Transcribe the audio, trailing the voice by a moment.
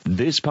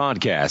This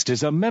podcast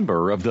is a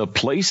member of the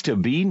Place to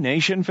Be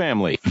Nation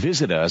family.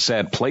 Visit us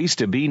at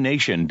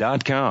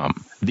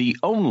placetobenation.com, the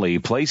only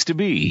place to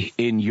be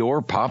in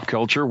your pop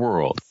culture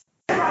world.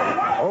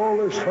 All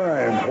this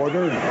time,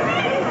 Porter,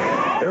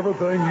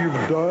 everything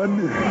you've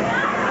done,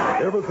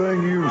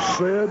 everything you've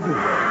said,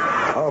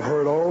 I've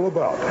heard all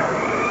about.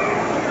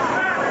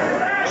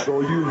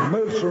 So you've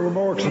made some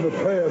remarks in the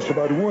past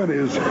about when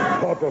is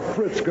Papa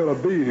Fritz going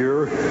to be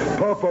here.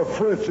 Papa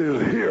Fritz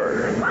is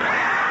here.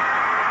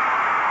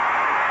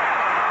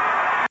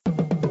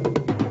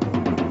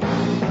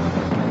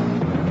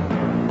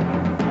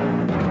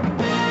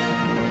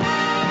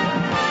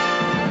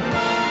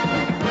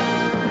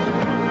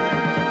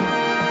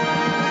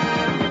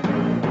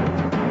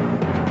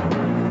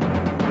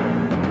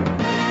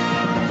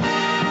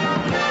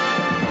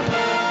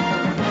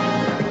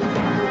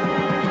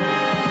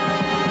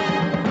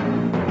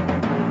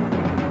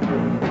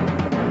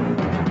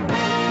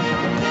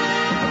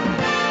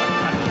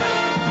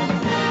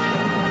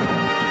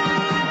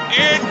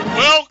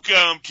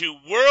 To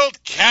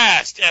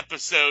Worldcast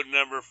episode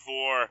number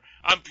 4.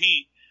 I'm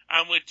Pete.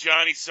 I'm with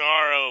Johnny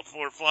Sorrow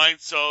for Flying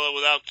Solo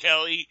without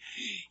Kelly.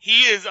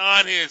 He is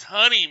on his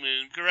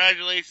honeymoon.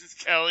 Congratulations,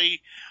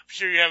 Kelly. I'm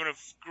sure you're having a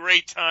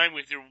great time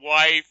with your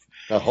wife.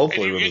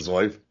 Hopefully with his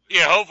wife.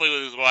 Yeah, hopefully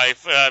with his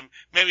wife.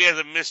 Maybe he has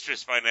a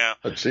mistress by now.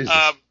 Oh, Jesus.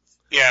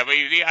 Yeah, but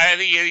I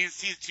think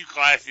he's too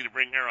classy to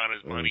bring her on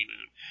his honeymoon.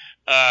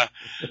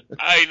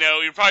 I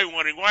know, you're probably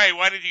wondering,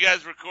 why did you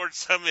guys record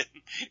some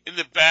in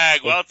the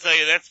bag? Well, I'll tell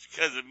you, that's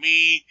because of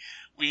me.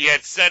 We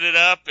had set it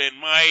up, and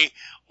my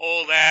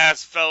old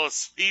ass fell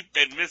asleep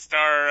and missed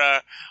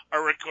our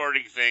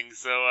recording thing.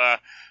 So,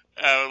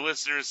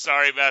 listeners,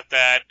 sorry about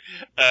that.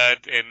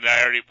 And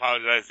I already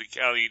apologized to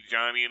Kelly and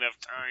Johnny enough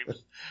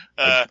times.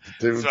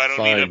 So I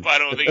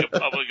don't think a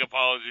public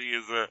apology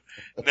is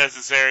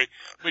necessary.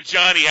 But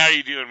Johnny, how are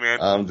you doing, man?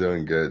 I'm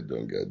doing good.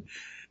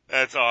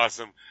 That's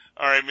awesome.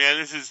 All right, man,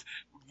 this is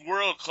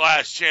World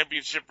Class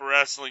Championship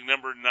Wrestling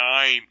number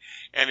 9,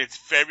 and it's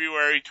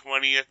February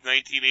 20th,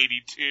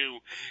 1982.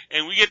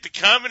 And we get the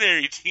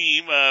commentary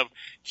team of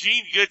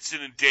Gene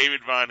Goodson and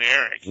David Von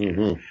Erich.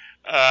 Mm-hmm.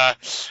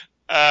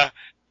 I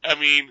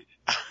mean,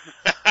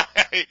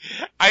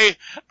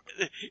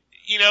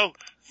 you know,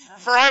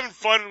 for having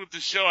fun with the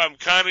show, I'm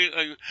kind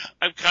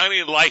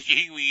of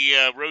liking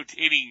the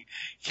rotating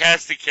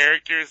cast of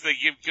characters they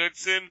give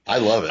Goodson. I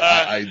love it.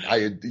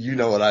 I you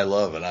know what I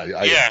love, and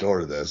I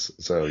adore this.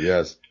 So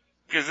yes,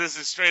 because this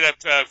is straight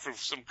up for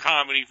some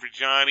comedy for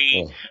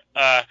Johnny.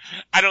 I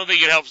don't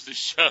think it helps the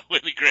show in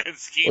the grand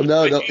scheme.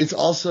 Well, no, it's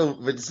also,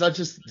 but it's not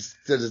just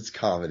that it's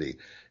comedy.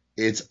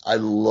 I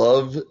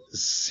love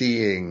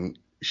seeing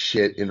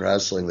shit in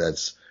wrestling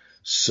that's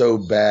so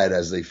bad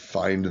as they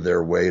find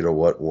their way to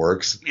what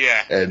works.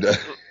 Yeah.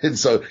 And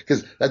so,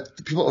 because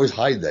people always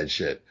hide that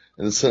shit.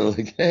 And it's sort of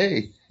like,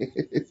 hey,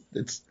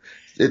 it's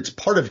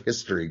part of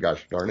history,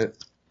 gosh darn it.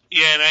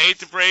 Yeah, and I hate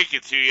to break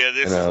it to you.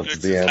 This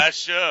is the last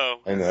show.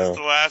 I know. This is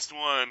the last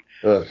one.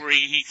 Where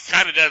he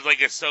kind of does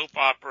like a soap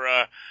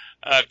opera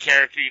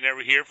character you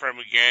never hear from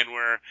again,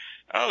 where,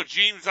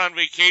 Gene's on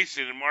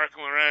vacation and Mark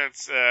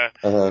Lawrence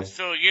is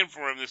filling in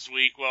for him this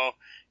week. Well,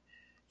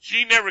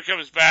 Gene never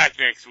comes back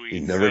next week. He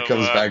never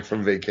comes back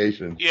from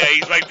vacation. Yeah,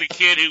 he's like the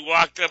kid who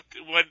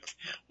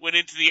went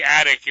into the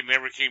attic and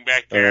never came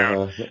back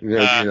down.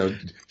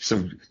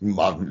 Some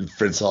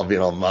Fritz all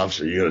being all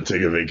mobster, you gotta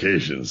take a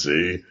vacation,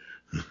 see?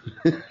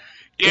 Yeah,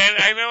 and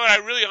I know, I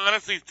really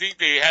honestly think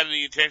they had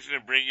the intention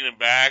of bringing him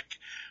back,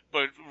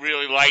 but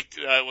really liked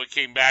what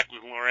came back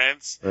with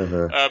Lawrence.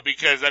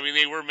 Because, I mean,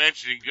 they were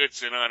mentioning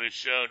Goodson on his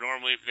show.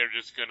 Normally, if they're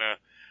just gonna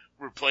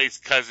replace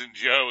Cousin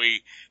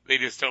Joey, they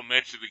just don't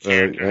mention the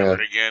character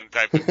ever again,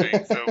 type of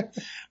thing. So,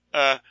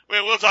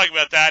 we'll talk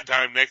about that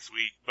time next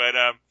week. But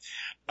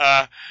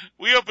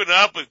we open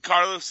up with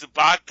Carlos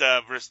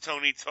Sabata versus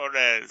Tony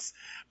Torres.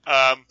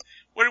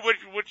 What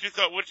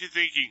you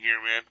thinking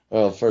here, man?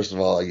 Well, first of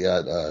all, I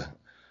got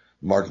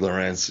Mark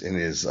Lawrence in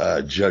his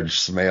Judge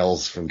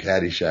Smales from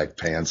Caddyshack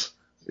pants.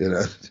 You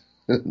know.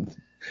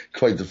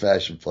 Quite the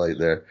fashion plate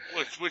there.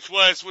 Which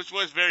was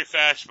very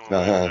fashionable.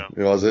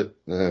 Was it?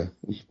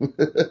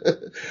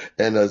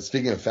 And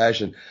speaking of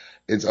fashion,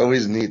 it's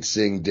always neat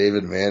seeing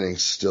David Manning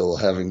still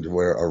having to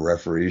wear a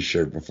referee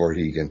shirt before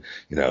he can,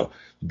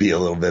 be a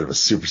little bit of a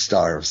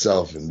superstar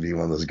himself and be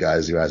one of those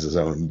guys who has his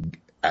own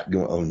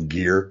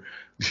gear.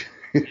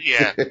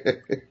 Yeah.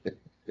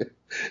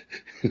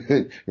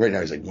 Right now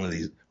he's like, one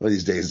of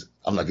these days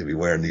I'm not going to be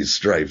wearing these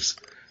stripes.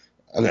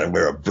 I'm going to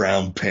wear a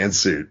brown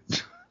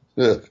pantsuit.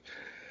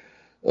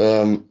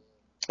 And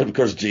of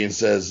course, Gene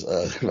says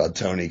about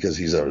Tony, because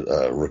he's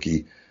a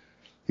rookie.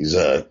 He's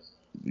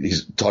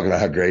talking about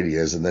how great he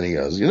is, and then he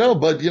goes,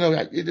 but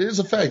it is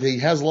a fact that he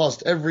has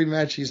lost every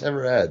match he's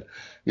ever had.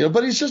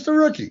 But he's just a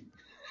rookie.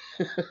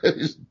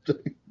 He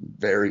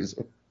varies.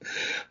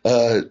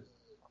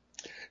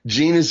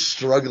 Gene is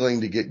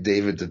struggling to get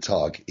David to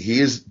talk. He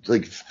is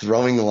like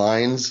throwing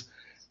lines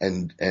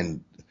and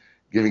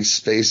giving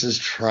spaces,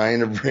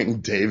 trying to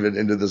bring David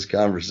into this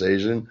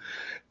conversation.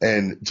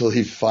 And until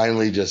he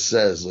finally just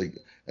says, like,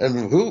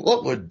 and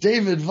what would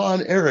David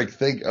Von Erich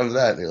think of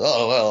that? And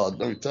oh, well,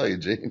 let me tell you,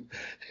 Gene.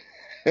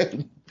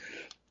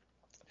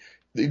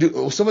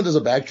 Someone does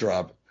a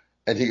backdrop,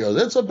 and he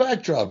goes, it's a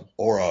backdrop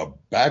or a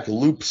back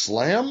loop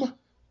slam?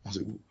 I was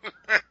like,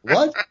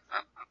 what?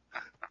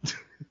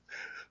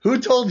 Who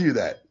told you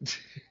that?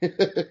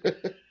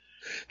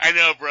 I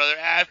know, brother.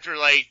 After,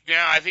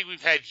 now I think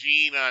we've had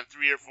Gene on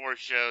 3 or 4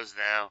 shows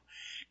now,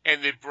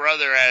 and the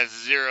brother has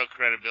zero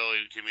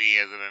credibility to me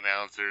as an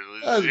announcer.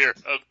 Zero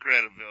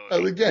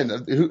credibility. Again,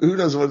 who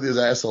knows what these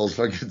assholes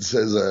fucking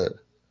says,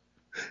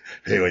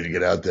 hey, when you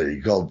get out there,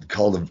 you call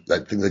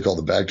that thing they call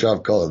the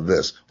backdrop, call it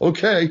this.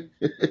 Okay.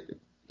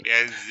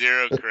 Yeah,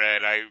 zero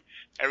cred.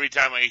 Every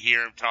time I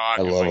hear him talk,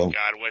 I'm like, him.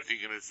 God, what's he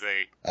going to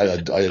say? I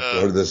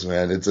adore this,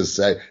 man. It's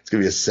going to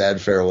be a sad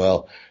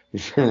farewell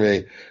for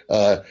me.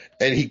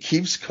 And he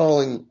keeps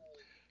calling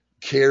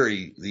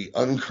Kerry the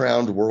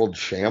uncrowned world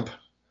champ,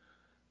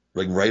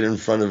 like right in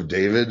front of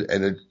David.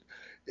 And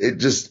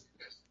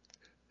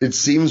it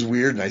seems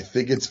weird. And I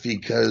think it's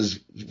because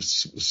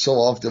so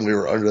often we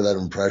were under that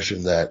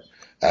impression that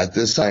at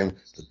this time,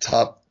 the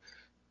top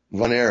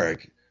Von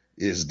Erich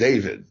is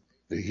David.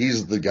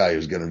 He's the guy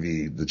who's going to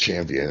be the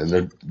champion, and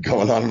they're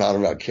going on and on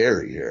about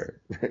Kerry here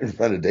in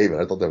front of David.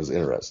 I thought that was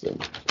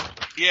interesting.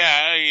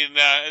 Yeah, I mean,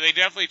 they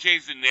definitely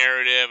changed the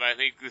narrative. I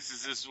think this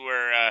is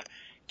where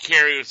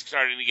Kerry was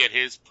starting to get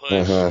his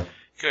push,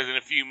 because in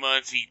a few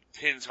months he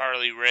pins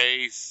Harley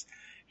Race,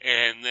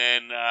 and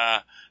then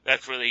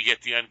that's where they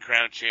get the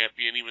uncrowned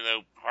champion, even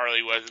though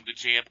Harley wasn't the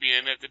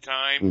champion at the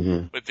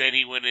time. But then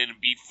he went in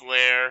and beat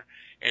Flair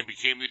and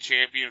became the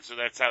champion, so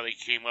that's how they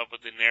came up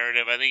with the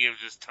narrative. I think it was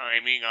just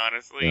timing,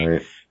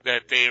 honestly,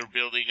 that they were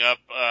building up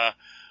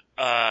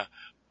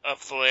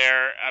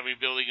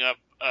building up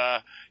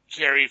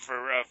Kerry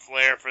for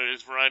Flair for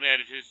his run at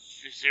his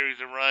series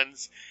of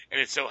runs,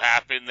 and it so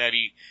happened that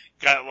he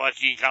got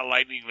lucky and caught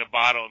lightning in the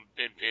bottle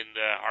and pinned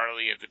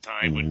Harley at the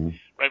time, when,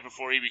 right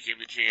before he became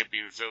the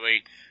champion. So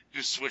they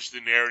just switched the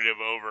narrative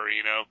over,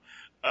 you know.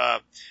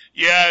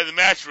 Yeah, the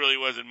match really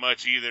wasn't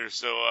much either,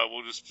 so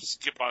we'll just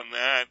skip on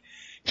that.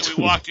 And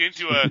we walked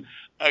into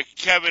a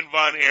Kevin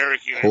Von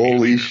Erich interview.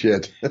 Holy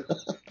shit.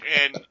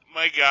 And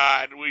my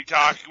God, we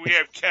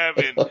have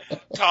Kevin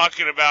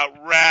talking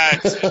about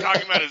rats,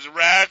 talking about his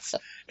rats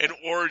and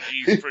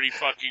orgies pretty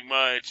fucking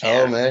much.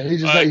 Oh man, he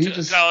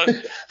just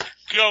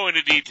go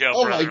into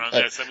detail, brother, on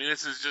this. I mean,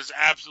 this is just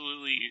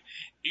absolutely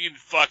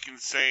fucking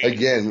insane.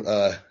 Again,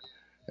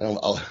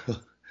 I'll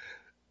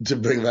to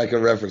bring back a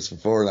reference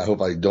before, and I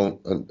hope I don't,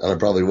 and I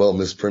probably will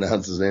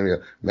mispronounce his name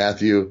here,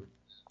 Matthew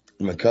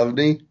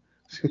McCovney.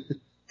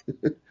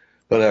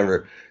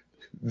 Whatever.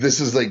 This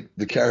is like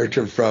the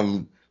character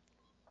from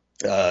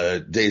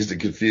Dazed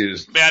and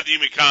Confused. Matthew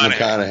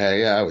McConaughey.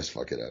 Yeah, I always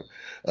fuck it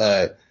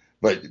up.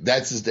 But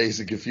that's his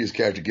Dazed and Confused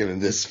character giving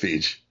this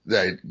speech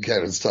that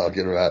Kevin's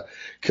talking about,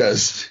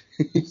 because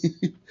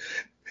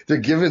they're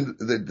giving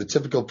the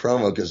typical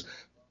promo,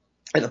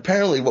 and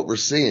apparently what we're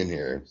seeing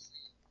here,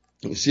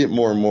 you see it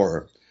more and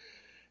more,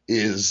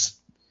 is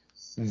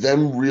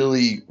them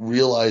really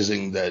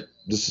realizing that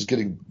this is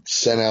getting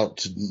sent out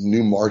to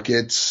new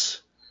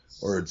markets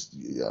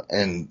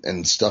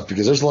and stuff,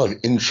 because there's a lot of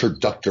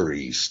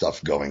introductory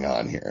stuff going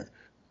on here.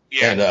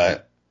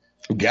 Yeah.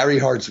 And Gary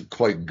Hart's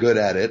quite good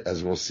at it,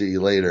 as we'll see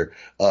later.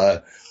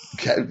 Von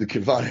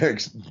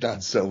Erich's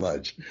not so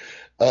much.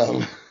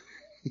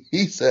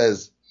 He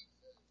says,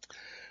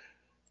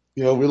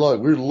 you know,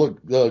 we're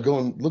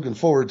looking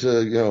forward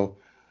to,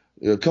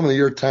 coming to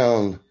your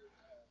town,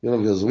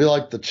 because we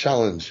like the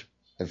challenge.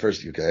 At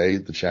first, okay,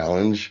 the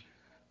challenge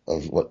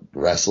of what,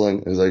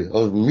 wrestling? He's like,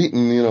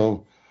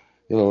 meeting,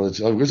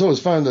 it's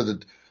always found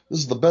that this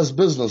is the best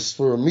business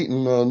for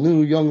meeting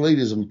new young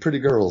ladies and pretty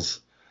girls.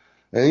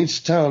 And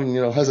each town,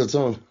 has its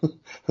own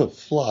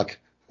flock.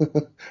 and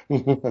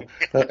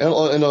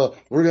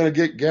we're going to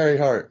get Gary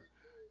Hart.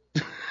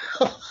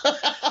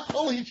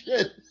 Holy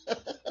shit.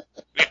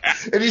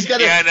 And he's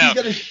got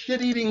a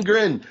shit-eating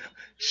grin.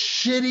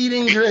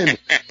 Shit-eating grin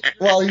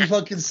while he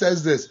fucking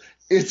says this.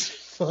 It's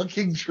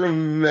fucking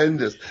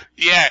tremendous.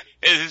 Yeah,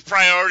 his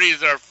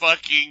priorities are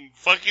fucking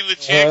the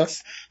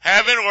chicks,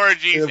 having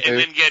orgies, and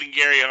then getting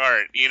Gary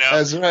Hart.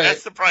 That's right.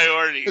 That's the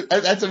priority.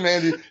 That's a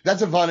man.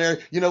 That's a Von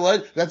Erich. You know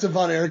what? That's a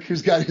Von Erich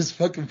who's got his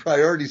fucking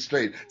priorities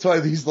straight. That's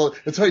why he's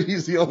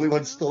the only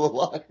one still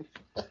alive.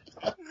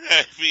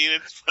 I mean,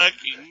 it's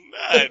fucking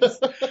nuts.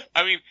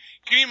 I mean,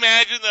 can you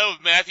imagine though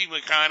if Matthew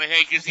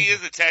McConaughey, because he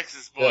is a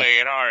Texas boy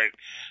at heart,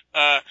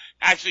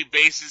 actually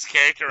based his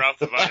character off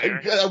the Von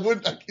Erich?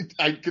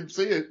 I could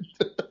see it.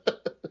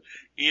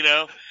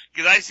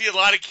 Because I see a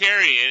lot of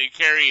Kerry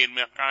and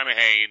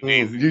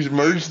McConaughey. You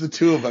merge the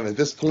two of them at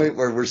this point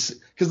where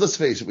because let's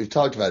face it, we've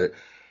talked about it.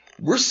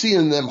 We're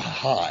seeing them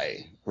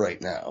high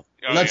right now.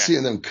 We're not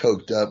seeing them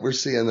coked up. We're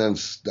seeing them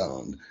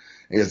stoned.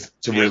 It's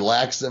to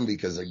relax them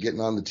because they're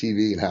getting on the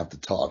TV and have to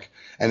talk.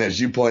 And as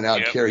you point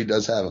out, Kerry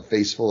does have a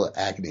face full of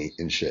acne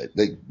and shit.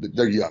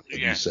 They're young,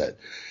 like you said.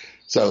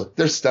 So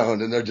they're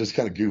stoned and they're just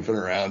kind of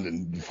goofing around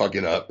and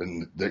fucking up.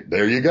 And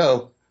there you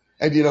go.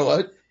 And you know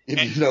what?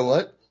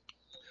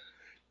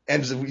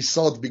 And as we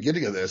saw at the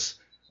beginning of this,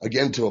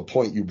 again, to a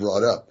point you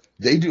brought up,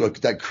 they do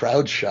that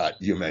crowd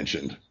shot you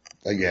mentioned.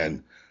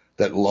 Again,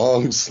 that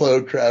long,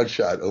 slow crowd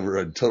shot over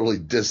a totally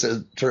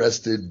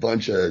disinterested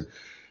bunch of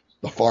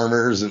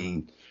farmers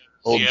and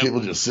old people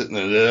just sitting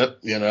there,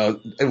 you know.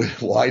 And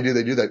why do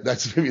they do that?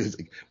 That's maybe it's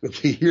like,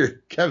 okay,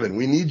 here, Kevin,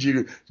 we need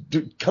you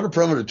to cut a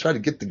promo to try to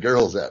get the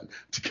girls out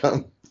to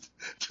come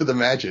to the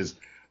matches.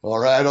 All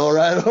right. All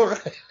right.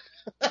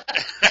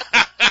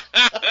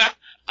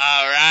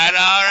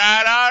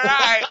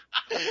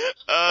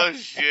 Oh,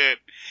 shit.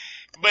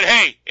 But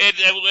hey,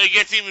 it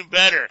gets even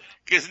better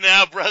because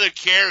now Brother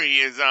Kerry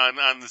is on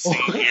the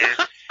scene here.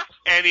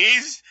 And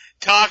he's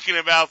talking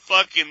about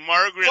fucking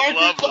Margaret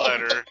Love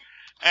Letter.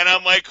 And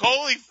I'm like,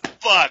 holy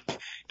fuck.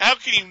 How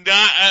can you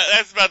not?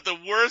 That's about the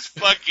worst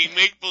fucking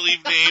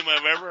make-believe name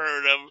I've ever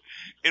heard of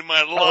in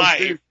my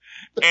life.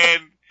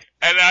 And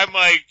I'm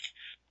like,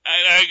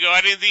 I go,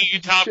 I didn't think you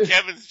could top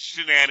Kevin's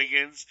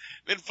shenanigans.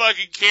 Then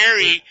fucking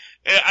Kerry,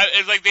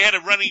 it's like they had a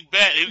running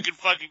bet who could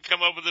fucking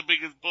come up with the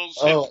biggest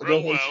bullshit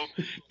promo.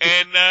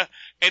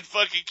 And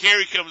fucking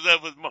Kerry comes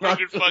up with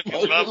Margaret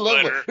fucking Love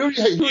Letter.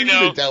 You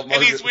know,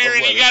 and he's weird,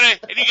 and you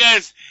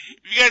guys,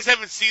 if you guys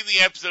haven't seen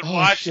the episode,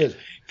 watch it.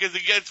 Because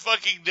it gets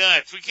fucking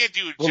nuts. We can't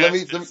do it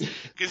justice.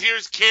 Because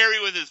here's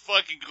Kerry with his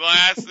fucking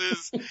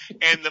glasses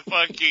and the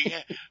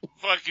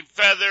fucking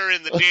feather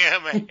and the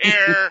damn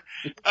hair.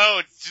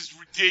 Oh, it's just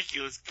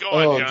ridiculous. Go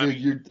on, Johnny.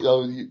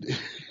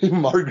 Dude,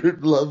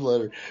 Margaret Love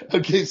Letter.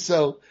 Okay,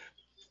 so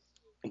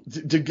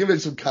to give it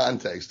some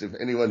context, if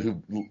anyone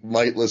who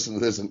might listen to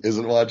this and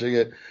isn't watching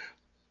it,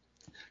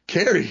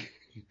 Kerry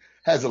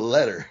has a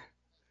letter,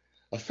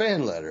 a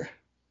fan letter,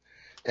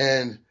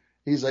 and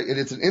he's like, and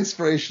it's an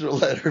inspirational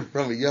letter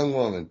from a young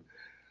woman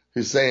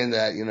who's saying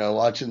that, you know,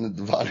 watching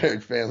the Von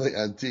Erich family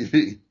on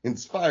TV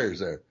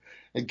inspires her.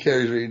 And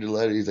Kerry's reading the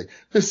letter. He's like,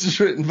 this is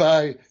written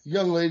by a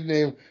young lady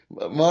named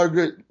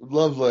Margaret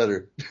Love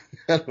Letter.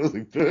 And I was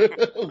like,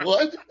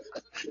 what?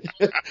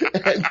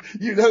 And,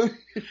 you know,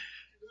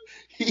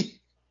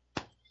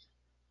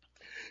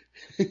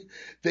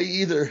 they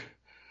either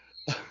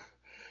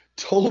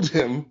told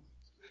him,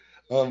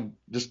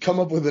 just come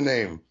up with a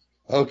name.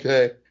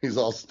 Okay. He's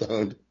all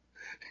stoned.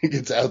 He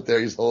gets out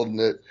there, he's holding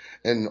it,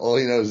 and all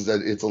he knows is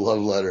that it's a love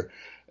letter.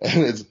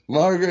 And it's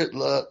Margaret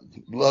Love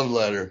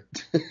Letter.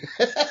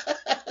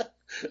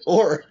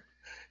 Or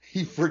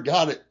he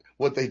forgot it,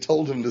 what they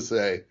told him to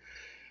say,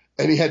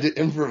 and he had to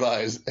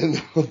improvise. And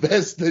the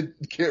best that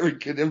Kerry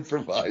could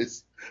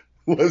improvise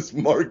was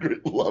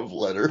Margaret Love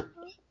Letter.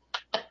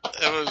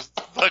 That was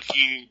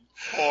fucking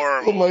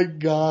horrible. Oh, my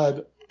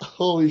God.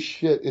 Holy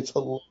shit, it's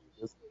hilarious.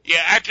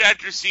 Yeah,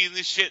 after seeing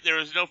this shit, there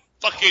was no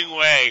fucking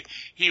way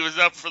he was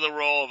up for the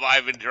role of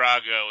Ivan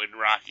Drago in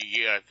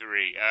Rocky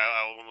 3.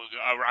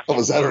 Rocky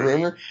was that a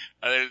rumor?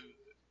 That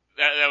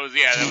was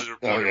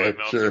reported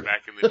by Meltzer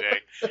back in the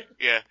day.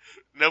 Yeah,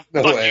 no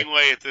fucking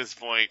way at this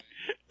point.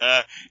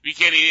 You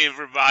can't even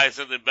improvise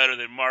something better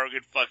than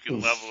Margaret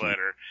fucking Love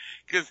Letter.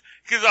 Because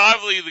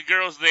obviously the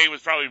girl's name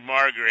was probably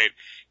Margaret,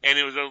 and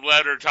it was a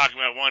letter talking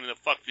about wanting to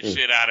fuck the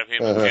shit out of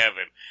him and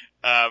Kevin.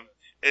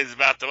 Is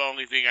about the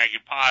only thing I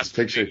could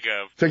possibly think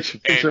of. Picture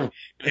him.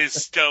 And his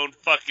stone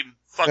fucking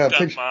fucked up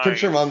mind.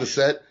 Picture him on the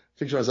set.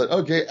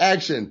 Okay,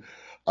 action.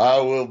 I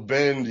will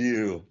bend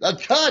you.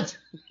 Cut!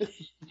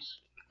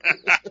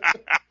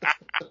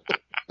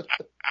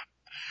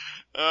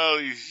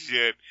 Holy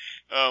shit.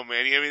 Oh,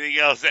 man. You have anything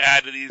else to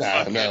add to these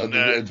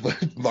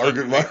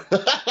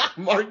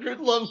Margaret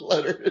Love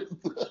Letter.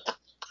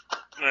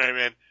 All right,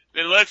 man.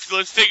 Then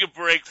let's take a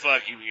break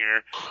fucking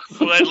here.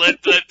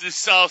 Let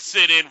this all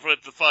sit in for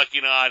the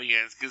fucking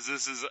audience, because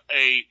this is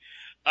it's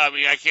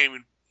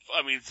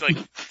like,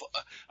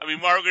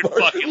 Margaret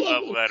fucking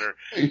Love Letter.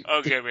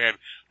 Okay, man.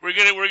 We're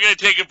gonna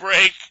take a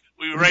break.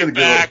 We'll be right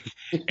back,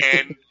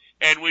 and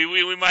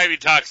we might be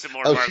talking some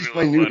more Margaret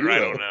Love Letter. I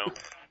don't know.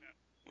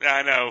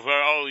 I know.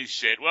 Holy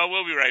shit. Well,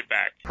 we'll be right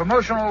back.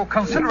 Promotional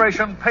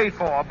consideration paid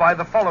for by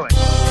the following.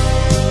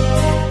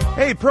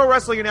 Hey, pro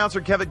wrestling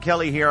announcer Kevin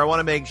Kelly here. I want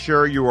to make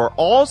sure you are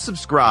all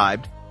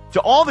subscribed to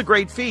all the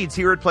great feeds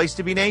here at Place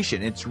to Be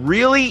Nation. It's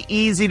really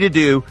easy to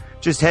do.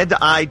 Just head to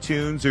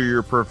iTunes or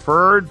your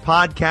preferred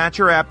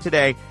podcatcher app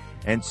today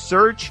and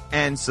search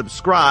and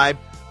subscribe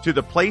to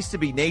the Place to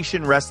Be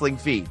Nation wrestling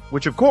feed,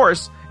 which of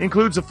course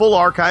includes the full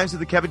archives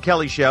of the Kevin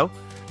Kelly Show,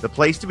 the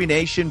Place to Be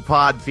Nation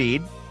pod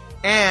feed,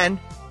 and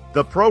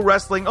the Pro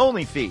Wrestling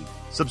Only feed.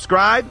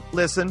 Subscribe,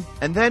 listen,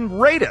 and then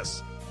rate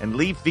us and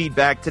leave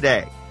feedback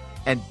today.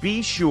 And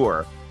be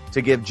sure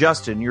to give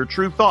Justin your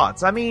true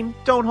thoughts. I mean,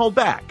 don't hold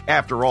back.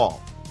 After all,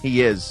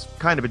 he is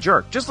kind of a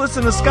jerk. Just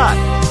listen to Scott.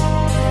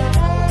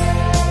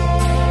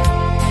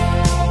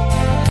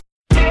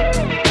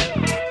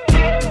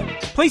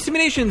 Place to Be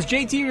Nation's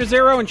JT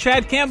Rosero and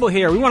Chad Campbell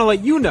here. We want to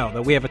let you know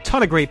that we have a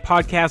ton of great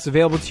podcasts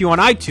available to you on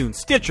iTunes,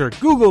 Stitcher,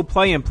 Google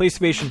Play, and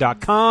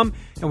PlaceToBeNation.com,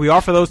 and we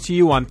offer those to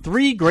you on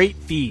 3 great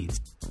feeds.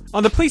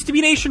 On the Place to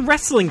Be Nation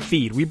wrestling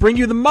feed, we bring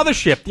you the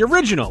Mothership, the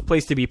original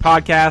Place to Be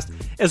podcast,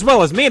 as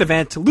well as Main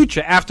Event,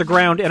 Lucha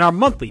Afterground, and our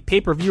monthly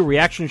pay-per-view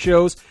reaction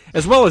shows,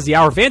 as well as the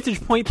Our Vantage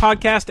Point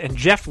podcast and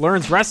Jeff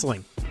Learns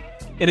Wrestling.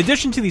 In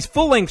addition to these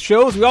full-length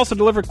shows, we also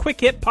deliver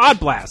quick-hit pod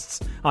blasts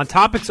on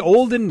topics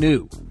old and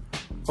new.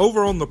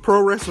 Over on the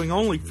Pro Wrestling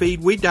Only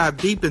feed, we dive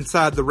deep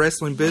inside the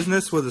wrestling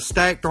business with a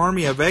stacked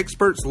army of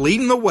experts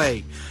leading the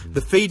way.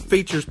 The feed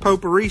features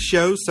potpourri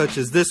shows such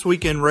as This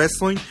Week in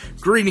Wrestling,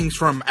 Greetings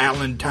from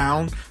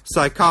Allentown,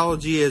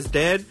 Psychology is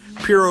Dead,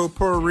 Puro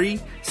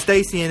Potpourri,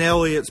 Stacy and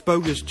Elliot's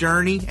Bogus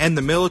Journey, and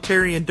the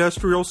Military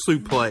Industrial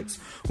Suplex.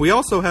 We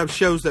also have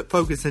shows that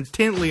focus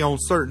intently on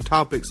certain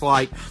topics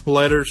like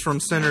Letters from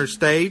Center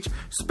Stage,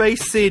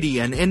 Space City,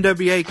 and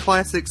NWA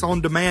Classics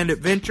On Demand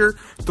Adventure,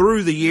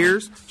 Through the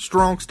Years,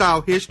 Strong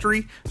Style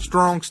History,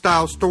 Strong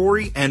Style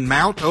Story, and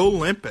Mount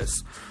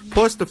Olympus.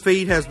 Plus, the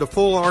feed has the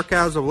full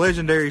archives of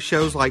legendary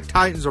shows like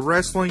Titans of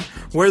Wrestling,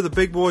 Where the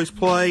Big Boys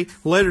Play,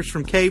 Letters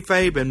from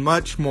Kayfabe, and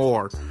much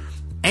more.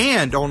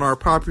 And on our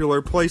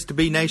popular Place to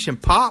Be Nation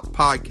Pop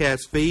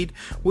podcast feed,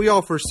 we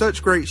offer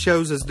such great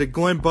shows as the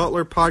Glenn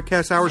Butler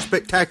Podcast Hour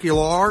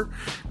Spectacular,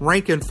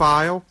 Rank and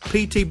File,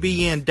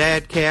 PTBN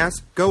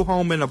Dadcast, Go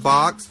Home in a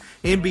Box,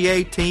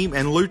 NBA Team,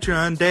 and Lucha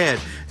Undead,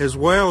 as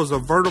well as a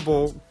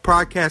veritable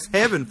podcast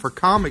heaven for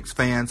comics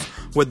fans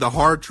with the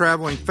Hard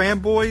Traveling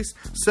Fanboys,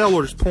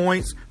 Sellers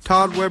Points,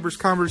 Todd Weber's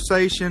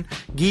Conversation,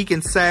 Geek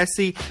and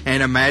Sassy,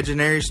 and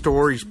Imaginary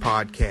Stories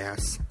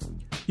podcasts.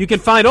 You can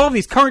find all of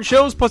these current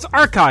shows plus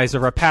archives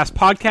of our past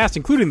podcasts,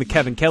 including The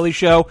Kevin Kelly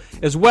Show,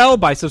 as well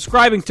by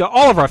subscribing to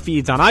all of our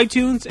feeds on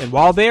iTunes, and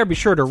while there, be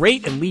sure to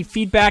rate and leave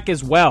feedback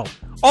as well.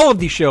 All of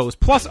these shows,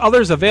 plus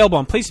others, available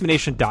on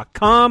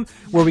PlaceToBeNation.com,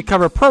 where we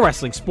cover pro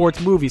wrestling,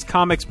 sports, movies,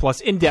 comics, plus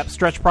in-depth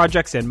stretch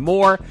projects and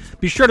more.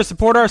 Be sure to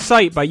support our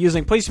site by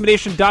using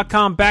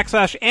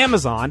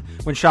PlaceToBeNation.com/Amazon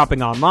when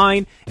shopping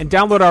online, and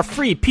download our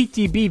free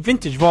PTB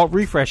Vintage Vault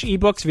Refresh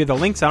ebooks via the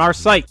links on our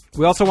site.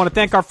 We also want to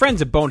thank our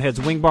friends at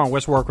Bonehead's Wing Bar in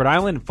West Warwick, Rhode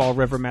Island, and Fall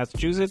River,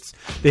 Massachusetts,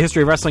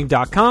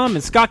 TheHistoryOfWrestling.com,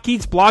 and Scott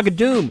Keats' Blog of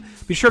Doom.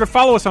 Be sure to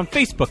follow us on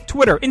Facebook,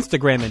 Twitter,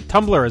 Instagram, and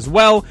Tumblr as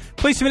well.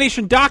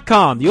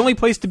 PlaceToBeNation.com, the only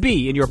place to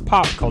be in your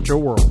pop culture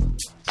world.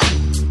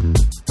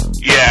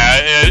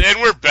 Yeah,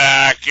 and we're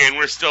back, and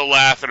we're still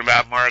laughing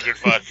about Margaret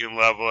fucking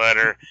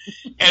Loveletter.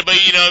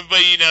 But you know,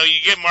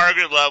 you get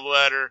Margaret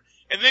Loveletter,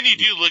 and then you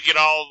do look at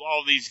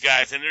all these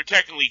guys, and they're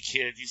technically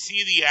kids. You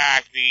see the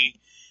acne,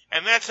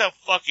 and that's how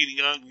fucking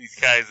young these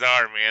guys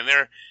are, man.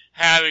 They're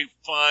having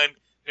fun.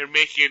 They're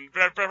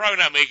probably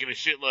not making a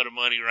shitload of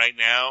money right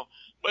now,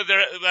 but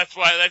that's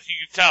you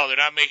can tell they're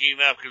not making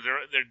enough because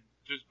they're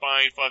just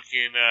buying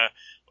fucking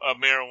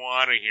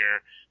marijuana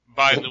here,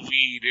 buying the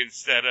weed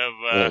instead of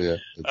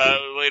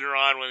later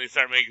on when they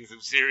start making some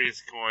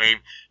serious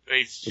coin,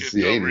 they shift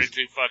over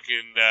into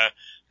fucking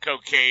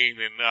cocaine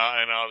and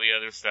all the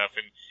other stuff.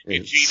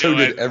 And Gino so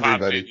did hasn't everybody.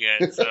 popped in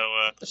yet, so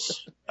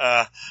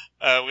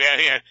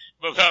yeah.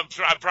 But I'm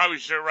probably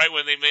sure right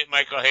when they made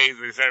Michael Hayes,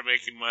 they started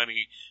making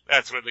money.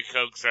 That's when the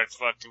coke starts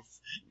fucking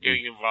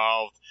getting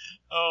involved.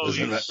 Oh,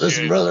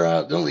 listen, brother,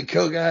 the only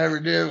coke I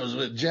ever did was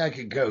with Jack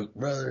and Coke,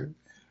 brother.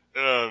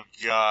 Oh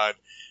God,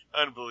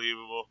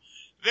 unbelievable.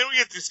 Then we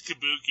get this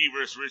Kabuki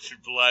versus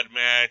Richard Blood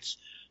match.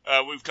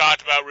 We've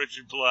talked about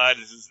Richard Blood.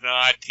 This is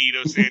not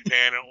Tito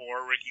Santana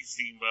or Ricky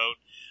Steamboat.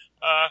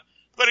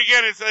 But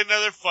again, it's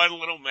another fun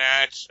little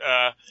match.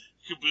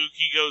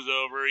 Kabuki goes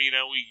over, we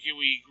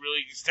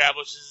really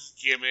establish his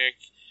gimmick,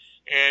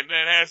 and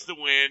then has to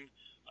win.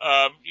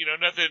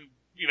 Nothing,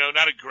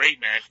 not a great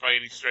match by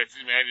any stretch of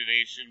the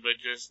imagination, but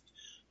just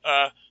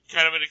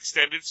kind of an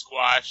extended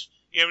squash.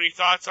 You have any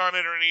thoughts on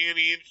it or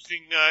any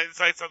interesting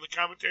insights on the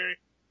commentary?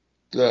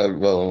 Well, I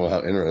don't know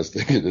how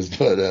interesting it is,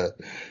 but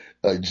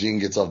Gene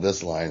gets off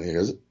this line. He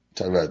goes,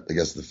 talking about, I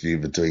guess, the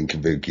feud between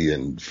Kabuki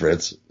and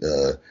Fritz.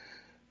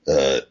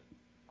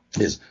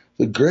 Is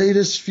the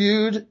greatest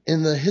feud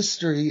in the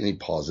history, and he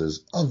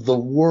pauses, of the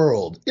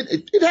world.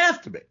 It'd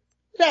have to be.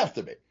 It'd have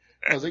to be.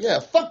 I was like,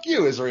 yeah, fuck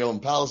you, Israel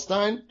and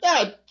Palestine.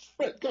 God,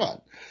 come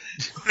on.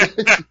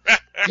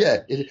 Yeah,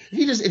 if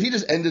he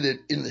just ended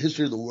it in the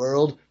history of the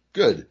world,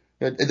 good.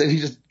 And then he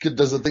just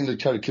does the thing to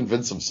try to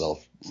convince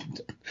himself.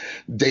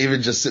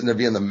 David just sitting there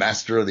being the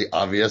master of the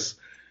obvious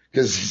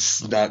because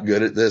he's not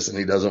good at this and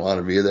he doesn't want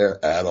to be there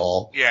at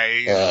all. Yeah,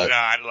 he's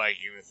not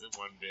liking this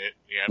one bit.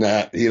 Yeah.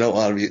 Nah, he don't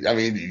want to be. I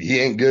mean, he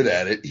ain't good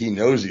at it. He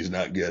knows he's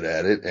not good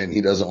at it, and he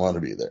doesn't want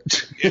to be there.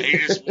 Yeah,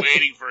 he's just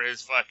waiting for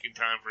his fucking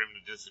time for him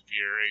to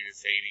disappear. He's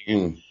just hating it.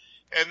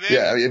 And then,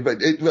 yeah, I mean,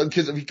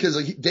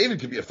 because David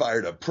could be a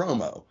fired up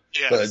promo,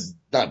 yes, but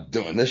not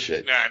doing this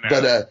shit. No.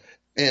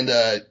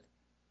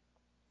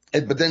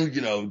 But then,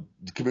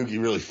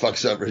 Kabuki really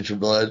fucks up Richard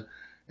Blood,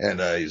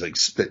 and he's like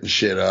spitting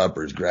shit up,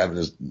 or he's grabbing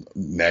his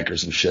neck or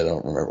some shit. I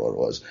don't remember what it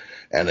was.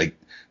 And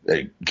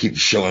they keep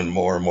showing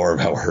more and more of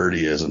how hurt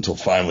he is until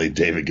finally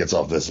David gets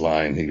off this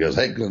line. He goes,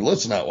 "Hey,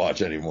 let's not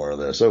watch any more of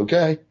this,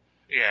 okay?"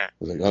 Yeah. I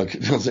was like,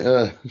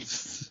 okay.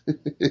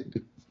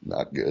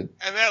 Not good.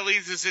 And that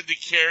leads us into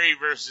Kerry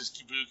versus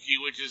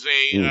Kabuki, which is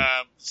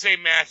a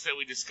same match that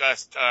we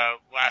discussed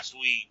last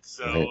week.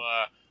 So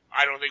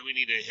I don't think we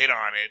need to hit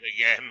on it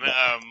again.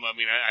 I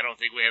mean, I don't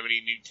think we have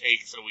any new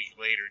takes a week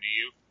later. Do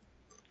you?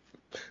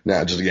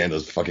 Nah, just again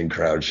those fucking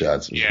crowd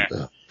shots. Yeah,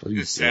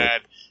 just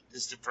sad,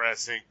 just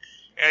depressing.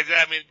 And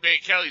I mean,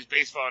 Kelly's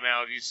baseball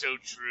analogy is so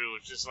true.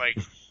 It's just like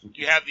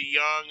you have the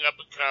young, up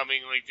and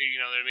coming, like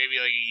they're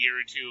maybe like a year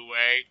or two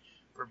away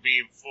from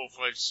being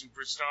full-fledged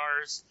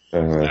superstars.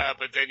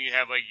 But then you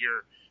have like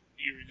your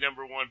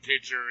number one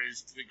pitcher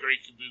is the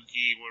great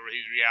Kabuki, where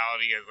his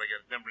reality as like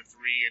a number 3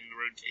 in the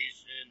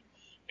rotation.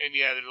 And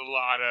yeah, there's a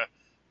lot of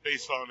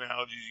baseball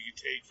analogies you can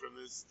take from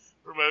this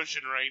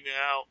promotion right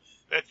now.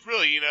 That's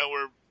really,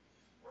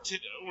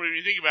 when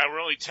you think about it, we're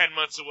only 10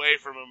 months away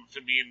from them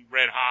to being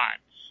red hot,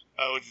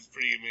 which is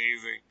pretty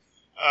amazing.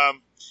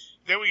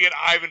 Then we get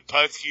Ivan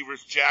Putski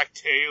versus Jack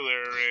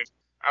Taylor, and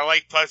I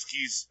like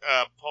Putski's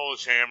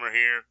Polish hammer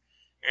here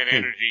and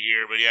energy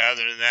here, but yeah,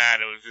 other than that,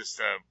 it was just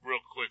a real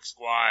quick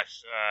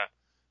squash.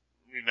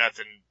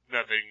 Nothing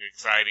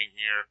exciting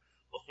here.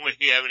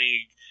 Do you have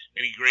any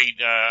great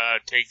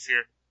takes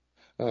here?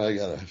 I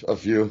got a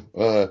few.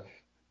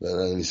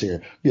 Let me see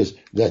here. Yes,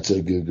 that's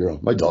a good girl.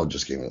 My dog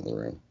just came in the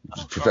room.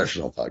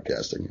 Professional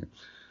podcasting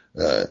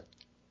here.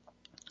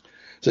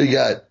 So you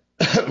got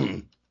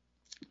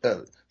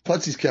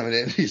Putsy's coming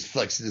in. He's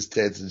flexing his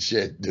tits and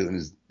shit, doing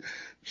his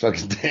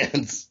fucking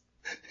dance.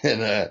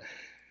 And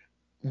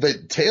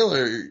but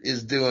Taylor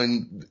is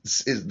doing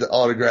the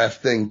autograph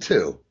thing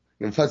too.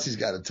 And Putsy's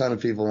got a ton of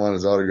people want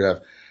his autograph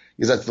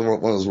because that's one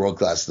of those world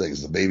class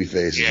things. The baby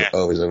face is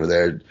always over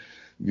there,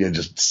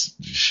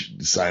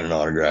 just signing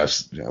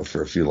autographs,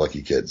 for a few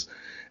lucky kids.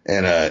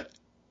 And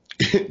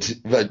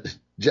but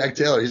Jack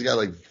Taylor, he's got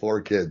like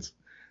 4 kids.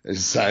 And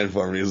he's signing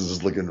for him. He was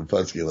just looking at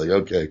Putski like,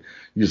 okay,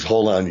 you just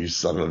hold on, you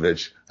son of a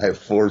bitch. I have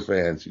 4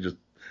 fans. You just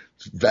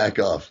back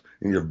off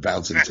and you're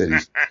bouncing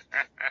titties.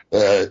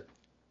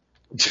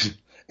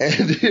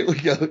 And here we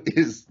go.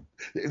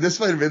 This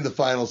might have been the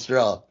final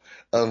straw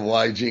of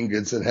why Gene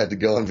Goodson had to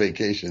go on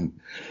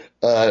vacation.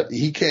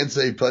 He can't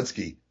say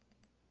Putski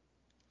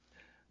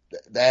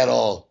at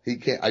all. He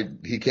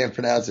can't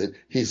pronounce it.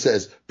 He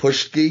says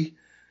Pushki.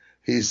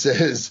 He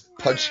says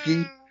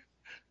Putchki.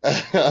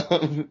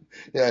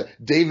 Yeah,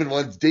 David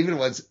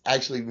once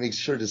actually makes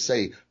sure to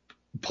say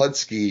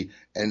Putski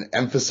and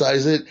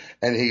emphasize it,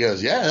 and he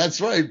goes, "Yeah,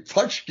 that's right,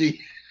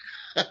 Putski."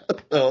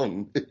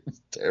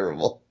 It's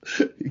terrible.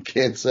 You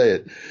can't say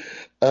it.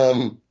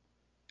 And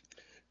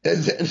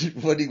then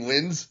when he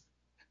wins,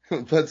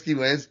 when Putski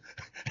wins,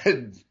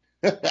 and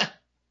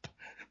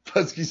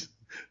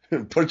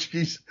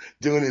Putski's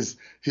doing his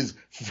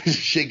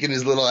shaking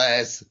his little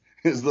ass,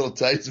 his little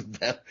tights,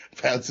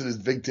 bouncing his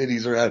big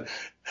titties around.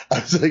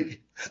 I was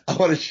like,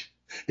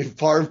 if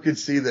Parv could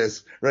see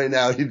this right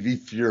now, he'd be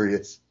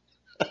furious.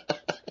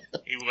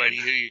 He would.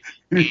 He'd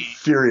be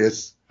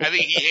furious. I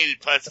think he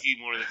hated Putski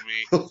more than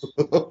me.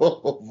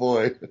 Oh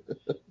boy.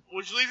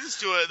 Which leads us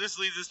to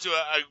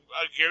a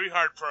Gary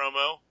Hart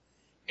promo,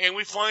 and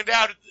we find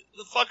out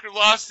the fucker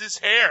lost his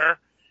hair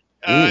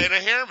in a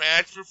hair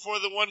match before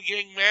the one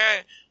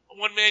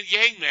man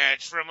gang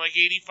match from like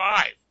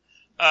 '85.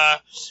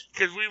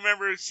 Because we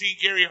remember seeing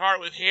Gary Hart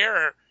with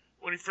hair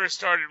when he first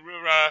started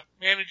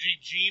managing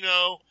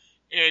Gino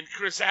and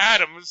Chris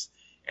Adams,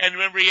 and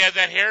remember he had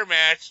that hair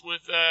match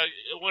with a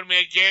one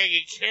man gang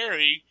and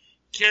Kerry.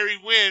 Kerry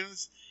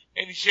wins,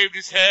 and he shaved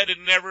his head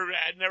and never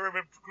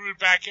grew it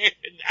back in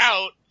and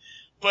out.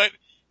 But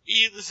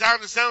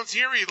the sounds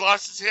here, he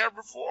lost his hair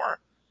before.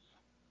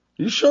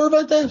 You sure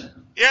about that?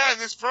 Yeah, in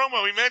this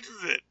promo, he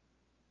mentions it.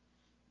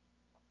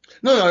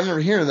 No, I remember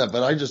hearing that,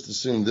 but I just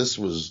assumed this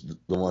was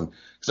the one.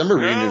 Because I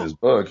remember reading in his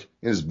book.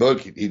 In his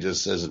book, he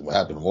just says it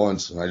happened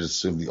once, and I just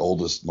assumed the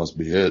oldest must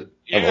be it.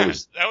 Yeah,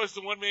 that was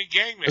the one-man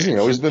gang match. Hasn't he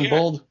always been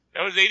bald?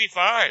 That was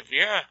 '85,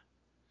 yeah.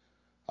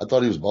 I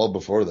thought he was bald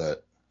before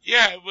that.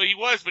 Yeah, but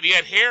he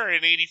had hair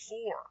in '84.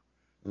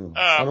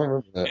 I don't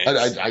remember that.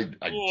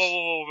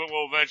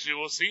 Well, eventually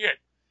we'll see it.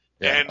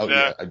 Yeah, and,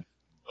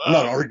 I'm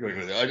not arguing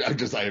with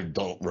it. I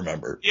don't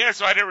remember. Yeah,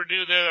 so I never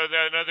knew that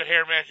another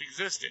hair match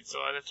existed, so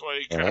that's why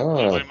it kind of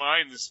blew my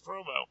mind, this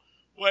promo.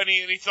 Well,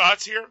 any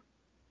thoughts here?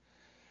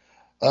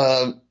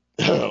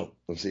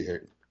 Let's see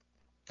here.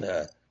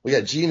 We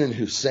got Gene and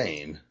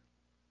Hussein.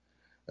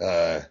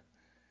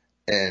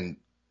 And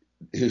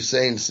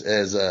Hussein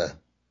says,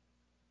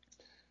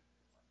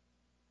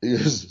 he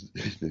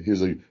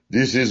was like,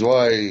 "This is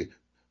why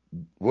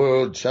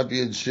world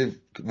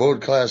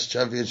class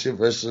championship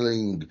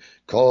wrestling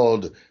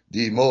called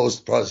the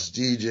most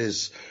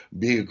prestigious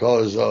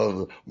because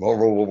of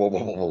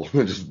Marvel."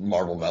 Just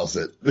Marvel mouths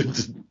it.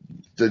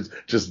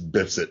 just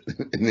biffs it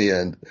in the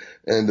end.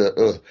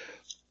 And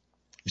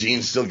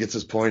Gene still gets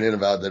his point in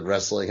about that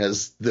wrestling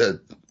has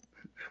the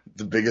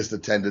biggest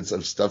attendance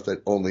of stuff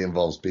that only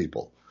involves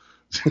people.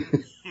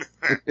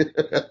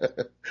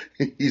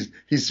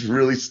 He's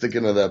really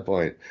sticking to that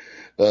point.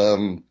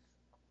 Yeah,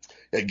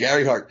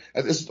 Gary Hart.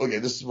 This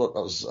is what I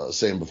was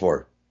saying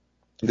before.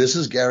 This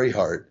is Gary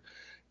Hart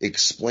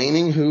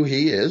explaining who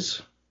he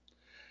is,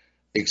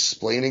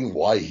 explaining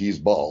why he's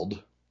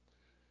bald,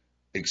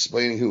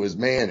 explaining who his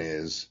man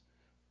is,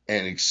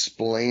 and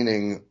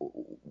explaining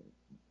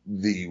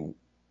that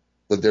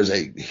there's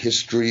a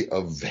history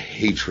of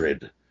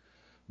hatred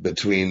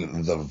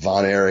between the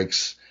Von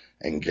Erichs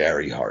and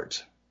Gary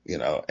Hart,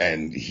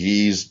 and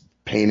he's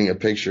painting a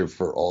picture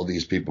for all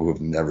these people who have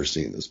never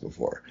seen this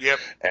before. Yep.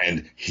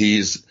 And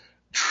he's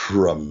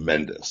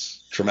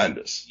tremendous.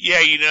 Yeah,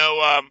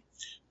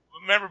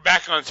 remember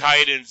back on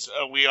Titans,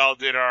 we all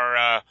did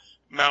our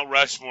Mount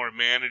Rushmore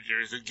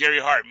managers, and Gary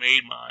Hart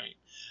made mine.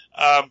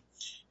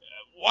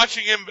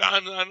 Watching him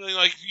on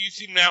like you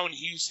see him now in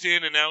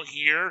Houston and now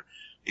here,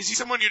 is he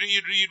someone you'd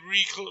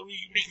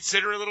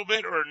reconsider a little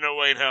bit, or no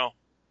way in hell?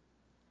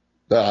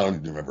 I don't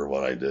even remember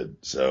what I did,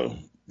 so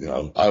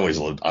I always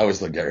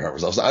thought Gary Hart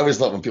was awesome. I always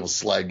thought when people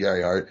slag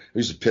Gary Hart, it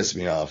used to piss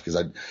me off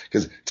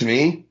because to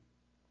me,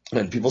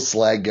 when people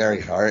slag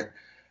Gary Hart,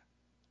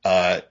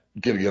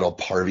 get all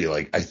parvy,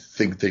 like I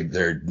think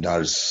they're not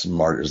as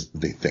smart as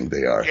they think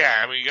they are. Yeah,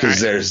 I mean, because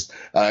there's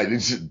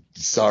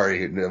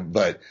sorry,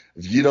 but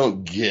if you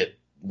don't get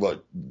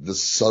what the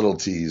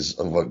subtleties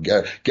of what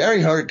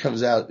Gary Hart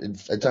comes out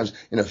at times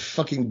in a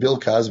fucking Bill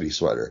Cosby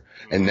sweater,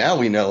 and now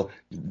we know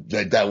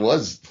that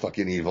was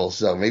fucking evil.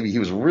 So maybe he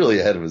was really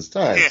ahead of his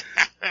time,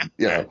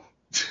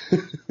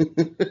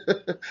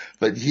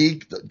 but he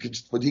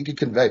could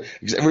convey,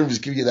 because everyone was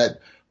giving you that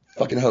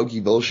fucking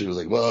hokey bullshit. It was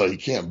like, well, he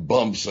can't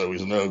bump, so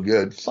he's no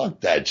good. Fuck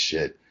that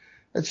shit.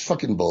 That's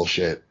fucking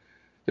bullshit.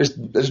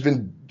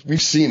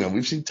 We've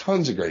seen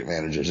tons of great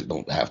managers that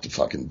don't have to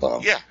fucking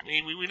bump. Yeah, I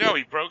mean, we know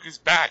he broke his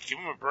back. Give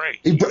him a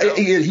break.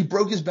 He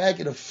broke his back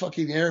in a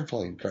fucking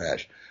airplane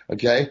crash.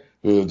 Okay?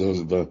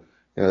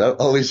 That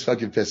always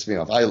fucking pissed me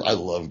off. I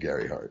love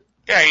Gary Hart.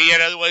 Yeah, he had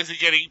other ways of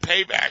getting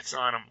paybacks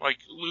on him, like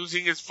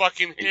losing his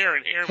fucking hair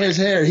and hair. His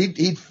hair.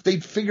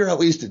 They'd figure out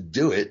ways to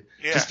do it.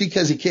 Yeah. Just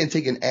because he can't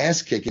take an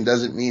ass kicking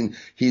doesn't mean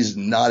he's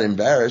not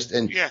embarrassed.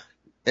 And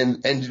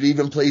it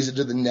even plays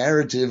into the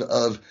narrative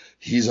of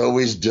he's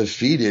always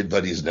defeated,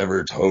 but he's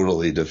never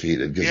totally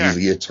defeated, because he's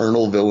the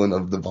eternal villain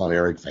of the Von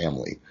Erich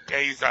family. Yeah,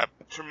 he's got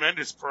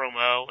tremendous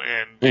promo,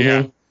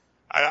 and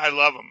I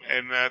love him,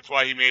 and that's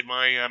why he made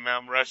my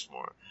Mount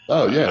Rushmore.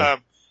 Oh, yeah.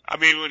 I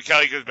mean, when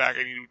Kelly goes back,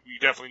 we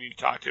definitely need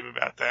to talk to him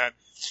about that.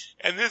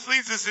 And this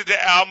leads us into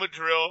Al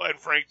Madrill and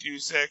Frank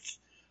Dusek.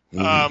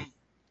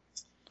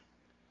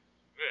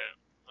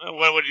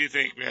 What do you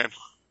think, man?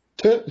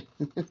 I'm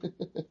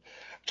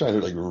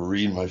trying to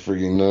read my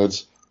freaking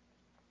notes.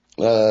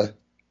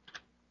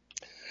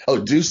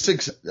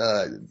 Dusek's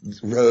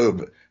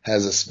robe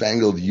has a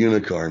spangled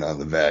unicorn on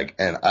the back,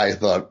 and I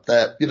thought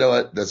that, you know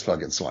what, that's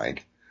fucking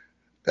swank.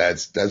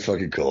 That's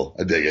fucking cool.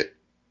 I dig it.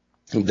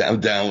 I'm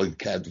down with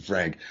Captain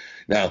Frank.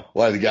 Now,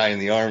 why the guy in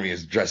the army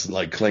is dressing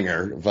like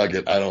Klinger, fuck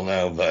it, I don't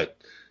know, but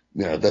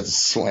that's a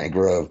swank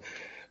robe.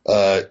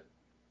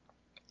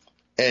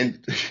 And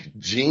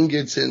Gene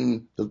gets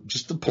in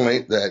just the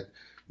point that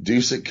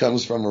Dusek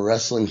comes from a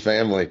wrestling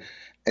family,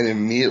 and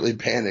immediately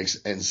panics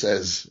and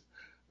says,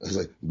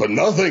 but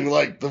nothing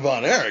like the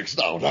Von Erichs.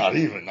 No, not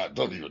even.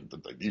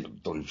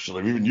 Should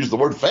I even use the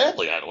word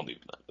family? I don't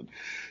even.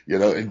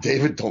 And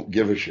David don't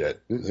give a shit.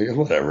 He's like,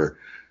 whatever.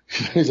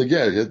 He's like,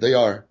 yeah, they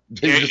are.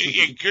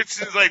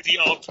 Goodson's like the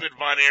ultimate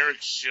Von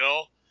Erich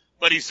shill,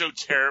 but he's so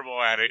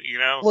terrible at it,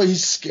 Well,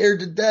 he's scared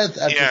to death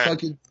after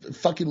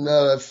fucking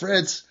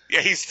Fritz.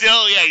 Yeah, he's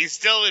still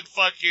in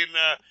fucking.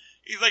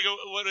 He's like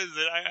what is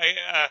it?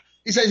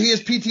 He said he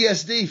has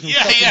PTSD from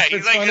Fritz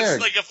he's like Von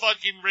Erich. like a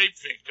fucking rape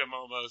victim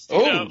almost.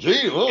 Oh,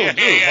 gee, I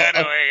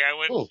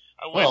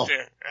went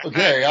there.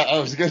 Okay, I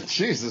was going.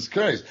 Jesus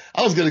Christ,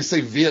 I was going to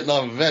say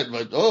Vietnam vet,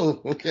 but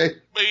okay.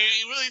 But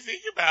you really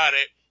think about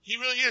it. He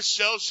really is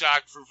shell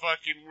shocked for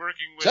fucking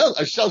working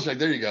with shell shock.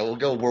 There you go. We'll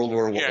go World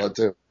War I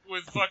too.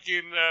 With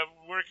fucking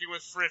working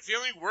with Fritz. He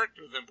only worked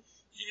with him.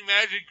 Can you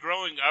imagine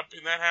growing up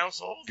in that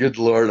household? Good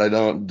Lord,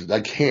 I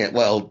can't.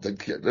 Well,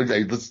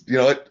 okay, let's. You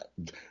know what?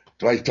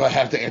 Do I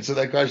have to answer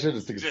that question? I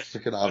think it's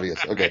freaking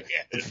obvious. Okay,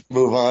 let's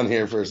move on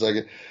here for a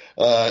second.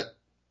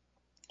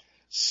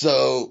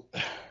 So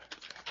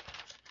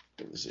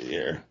let me see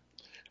here.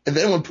 And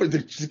then when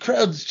the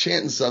crowd's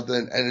chanting something,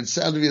 and it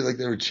sounded to me like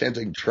they were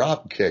chanting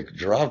drop kick.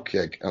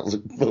 I was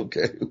like,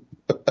 okay.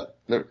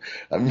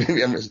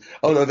 Maybe I missed.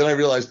 Oh no! Then I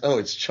realized,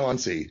 it's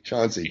Chauncey,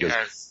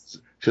 because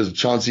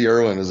Chauncey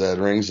Irwin is at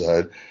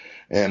ringside,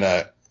 and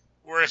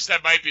worst.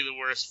 That might be the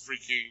worst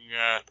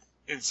freaking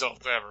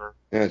insult ever.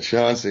 Yeah,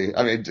 Chauncey.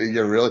 I mean,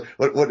 you really?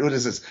 What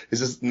is this? Is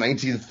this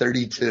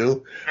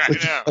 1932?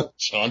 I know.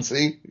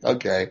 Chauncey.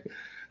 Okay.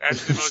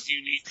 That's the most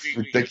unique thing.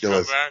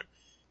 Ridiculous. I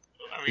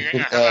mean,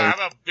 how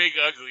about big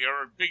ugly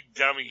or big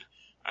dummy?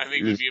 I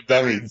think would be a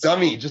better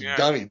dummy.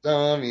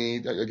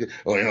 Dummy. Okay.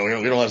 Oh, we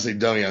don't want to say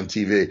dummy on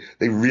TV.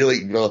 They really,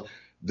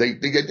 they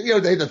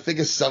had to think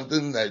of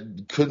something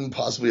that couldn't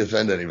possibly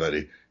offend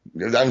anybody.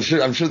 I'm sure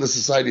the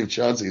Society of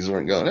Chauncey's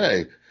weren't going,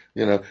 hey,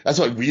 that's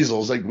why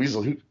Weasel's like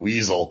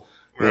Weasel.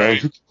 Right.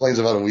 Who complains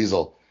about a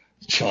weasel?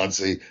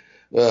 Chauncey.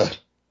 But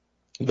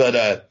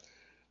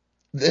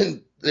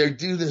then they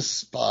do this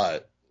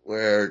spot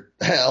where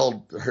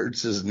Hal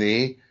hurts his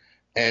knee,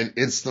 And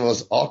it's the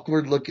most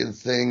awkward looking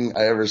thing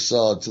I ever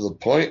saw, to the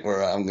point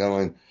where I'm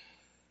going,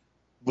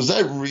 was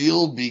that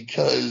real?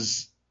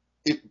 Because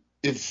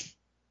because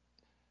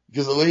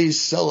the way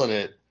he's selling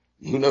it,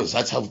 who knows?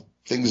 That's how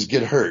things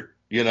get hurt.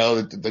 You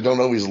know, they don't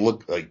always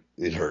look like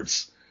it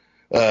hurts.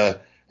 And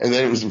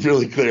then it was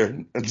really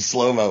clear in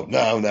slow-mo.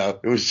 No,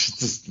 it was just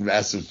this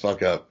massive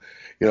fuck up.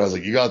 You know, I was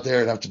like, you go out there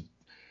and have to,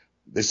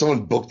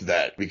 someone booked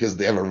that because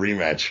they have a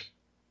rematch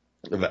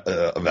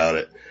about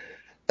it.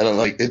 And I'm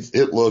like,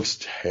 it looks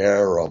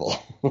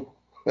terrible.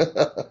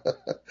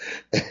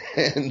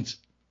 And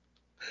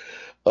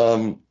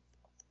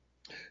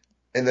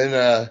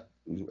then,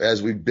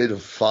 as we bid a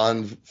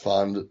fond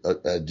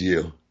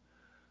adieu,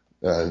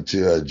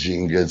 to,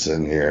 Gene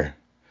Goodson here,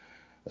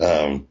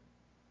 I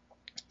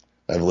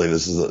believe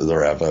this is the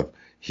wrap up.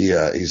 He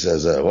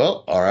says,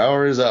 well, our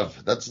hour is up.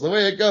 That's the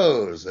way it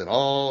goes. And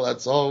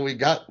that's all we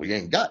got. We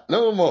ain't got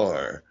no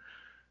more.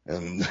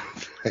 And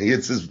he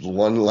gets his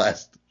one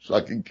last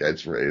fucking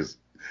catchphrase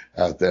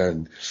out there.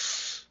 And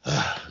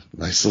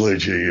I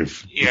salute you.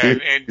 Yeah,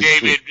 and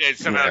David, and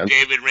somehow man.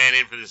 David ran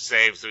in for the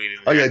save, so he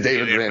didn't. Oh yeah,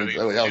 David ran.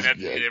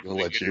 I'll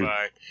let you.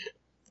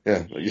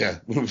 Yeah.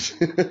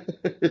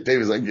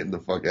 David's like, getting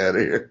the fuck out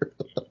of here.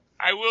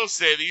 I will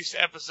say these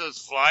episodes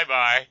fly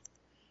by.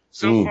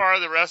 So far,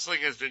 the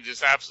wrestling has been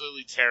just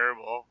absolutely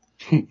terrible.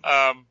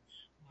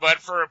 But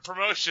for a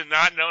promotion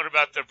not known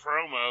about their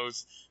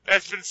promos,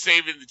 that's been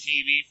saving the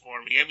TV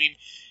for me. I mean,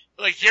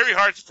 like Jerry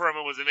Hart's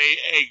promo was a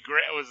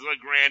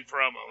grand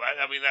promo.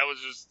 I mean, that was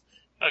just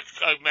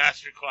a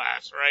master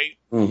class, right?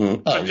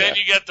 Mm-hmm. But then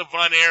you got the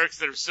Von Erichs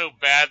that are so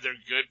bad they're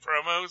good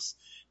promos,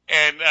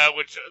 and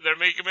which they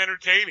make them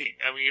entertaining.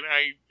 I mean,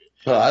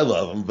 I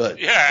love them, but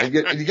yeah,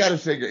 you got to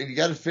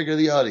figure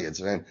the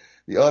audience, man.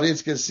 The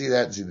audience can see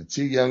that, see the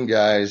two young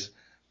guys,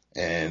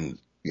 and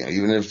you know,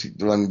 even if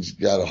one's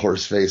got a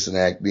horse face and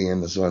acne,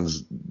 and this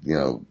one's, you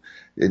know,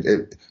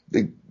 they're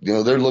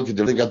looking,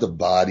 they've got the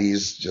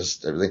bodies,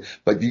 just everything.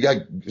 But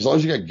as long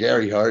as you got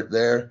Gary Hart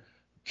there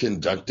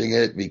conducting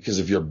it, because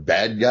if your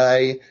bad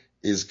guy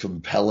is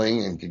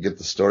compelling and can get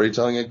the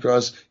storytelling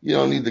across, you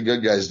don't need the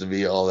good guys to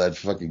be all that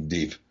fucking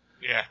deep.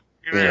 Yeah,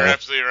 you're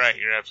absolutely right.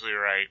 You're absolutely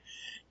right.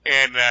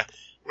 And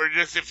we're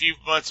just a few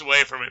months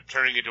away from it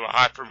turning into a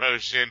hot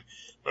promotion.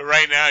 But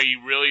right now,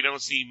 you really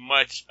don't see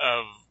much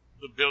of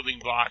the building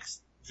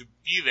blocks to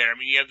be there. I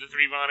mean, you have the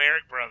three Von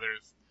Erich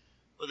brothers,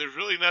 but there's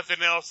really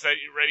nothing else that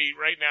you're ready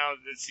right now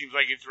that seems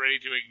like it's ready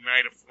to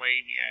ignite a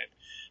flame yet.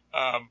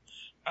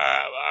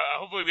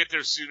 Hopefully we get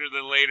there sooner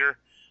than later.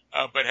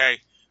 But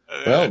hey,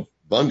 well,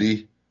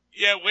 Bundy.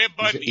 Yeah, we have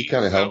Bundy. He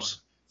kind of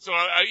helps. So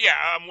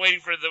I'm waiting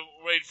for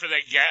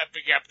that gap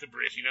to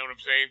bridge. You know what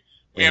I'm saying?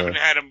 We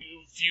haven't had him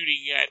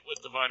feuding yet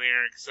with the Von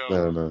Erich, so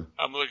no.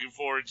 I'm looking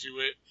forward to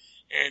it.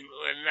 And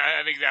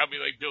I think that'll be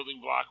like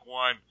building block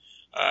one.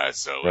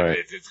 So right.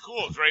 It's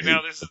cool. Right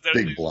now, this is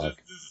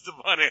the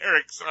Von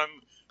Erichs on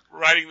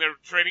riding their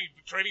training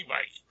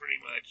bike, pretty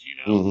much. You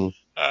know,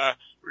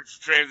 we're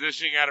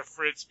transitioning out of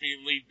Fritz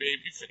being lead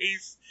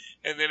babyface,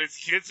 and then his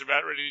kids are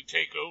about ready to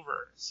take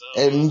over. So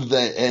and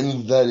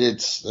that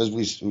it's, as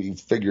we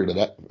figured it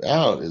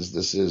out,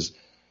 this is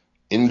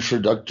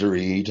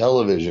introductory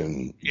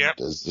television. Yep.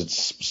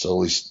 It's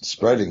slowly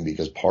spreading,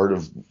 because part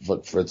of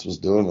what Fritz was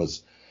doing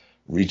was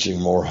reaching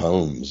more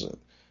homes,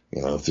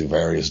 you know, through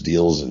various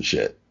deals and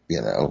shit,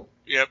 you know.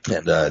 Yep.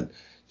 And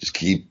just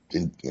keep,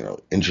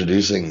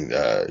 introducing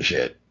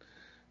shit.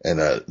 And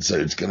so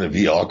it's going to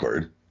be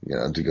awkward, you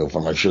know, to go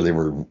from, I'm sure they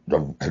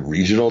had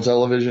regional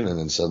television, and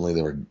then suddenly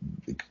they were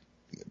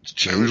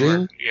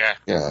changing.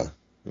 Yeah.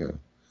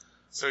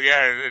 So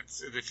yeah,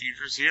 the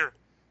future's here.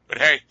 But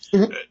hey,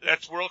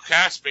 that's World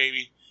Cast,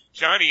 baby.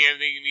 Johnny,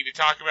 anything you need to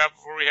talk about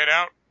before we head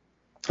out?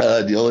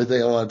 The only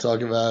thing I want to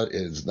talk about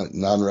is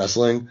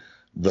non-wrestling,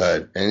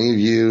 but any of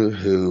you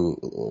who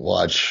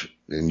watch,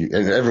 and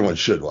everyone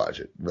should watch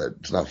it, but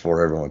it's not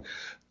for everyone.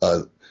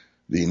 The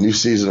new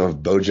season of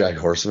BoJack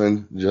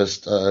Horseman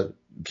just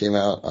came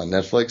out on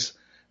Netflix,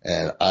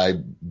 and I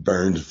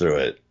burned through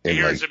it.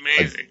 It's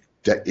amazing.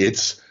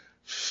 It's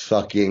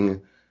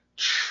fucking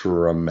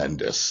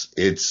tremendous.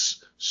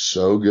 It's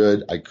so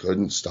good. I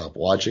couldn't stop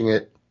watching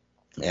it.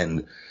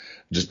 And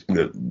just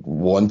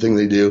one thing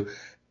they do,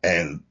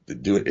 and they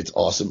do it, it's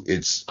awesome.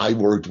 I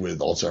worked with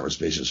Alzheimer's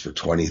patients for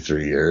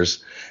 23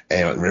 years,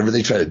 and whenever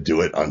they try to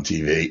do it on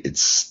TV, it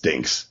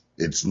stinks.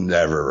 It's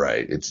never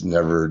right.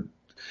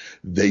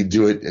 They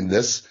do it in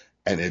this,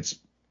 and it's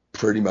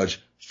pretty much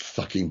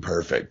fucking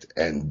perfect.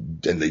 And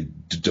they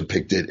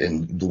depict it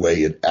in the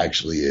way it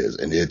actually is.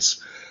 And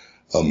it's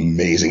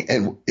amazing.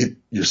 And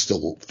you're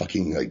still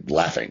fucking like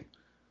laughing.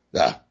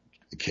 I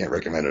can't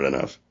recommend it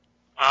enough.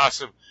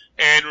 Awesome.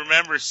 And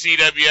remember,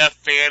 CWF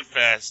Fan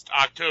Fest,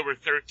 October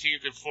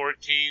 13th and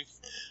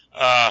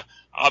 14th.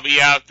 I'll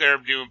be out there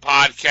doing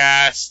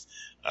podcasts.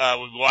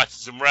 We'll be watching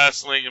some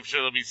wrestling. I'm sure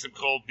there'll be some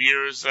cold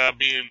beers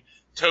being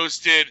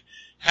toasted.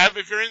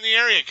 If you're in the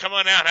area, come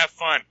on out, have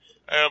fun.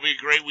 It'll be a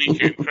great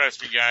weekend,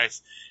 trust me,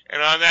 guys.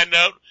 And on that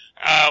note,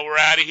 we're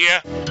out of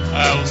here.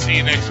 We'll see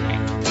you next week.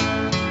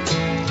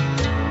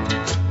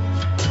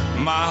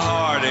 My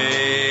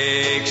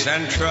heartaches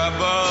and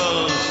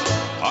troubles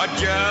are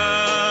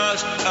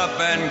just up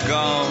and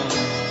gone.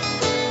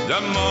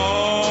 The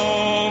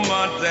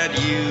moment that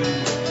you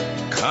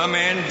come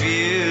in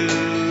view,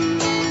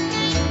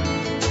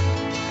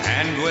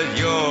 and with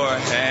your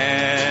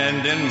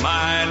hand in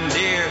mine,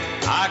 dear,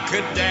 I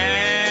could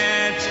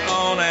dance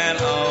on,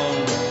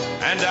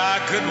 and I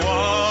could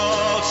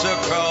waltz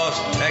across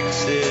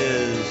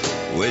Texas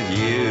with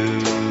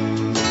you.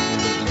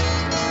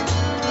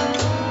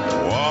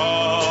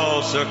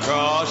 Waltz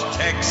across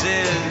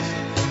Texas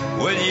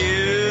with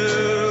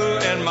you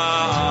in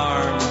my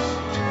arms.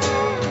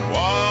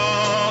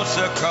 Waltz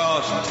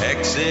across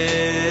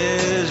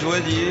Texas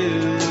with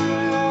you.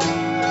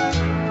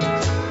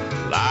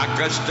 Like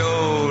a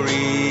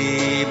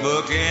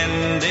storybook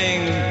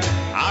ending,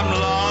 I'm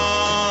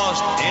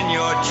lost in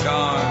your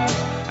charms,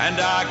 and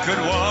I could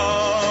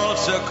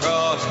waltz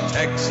across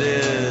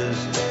Texas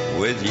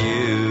with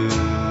you.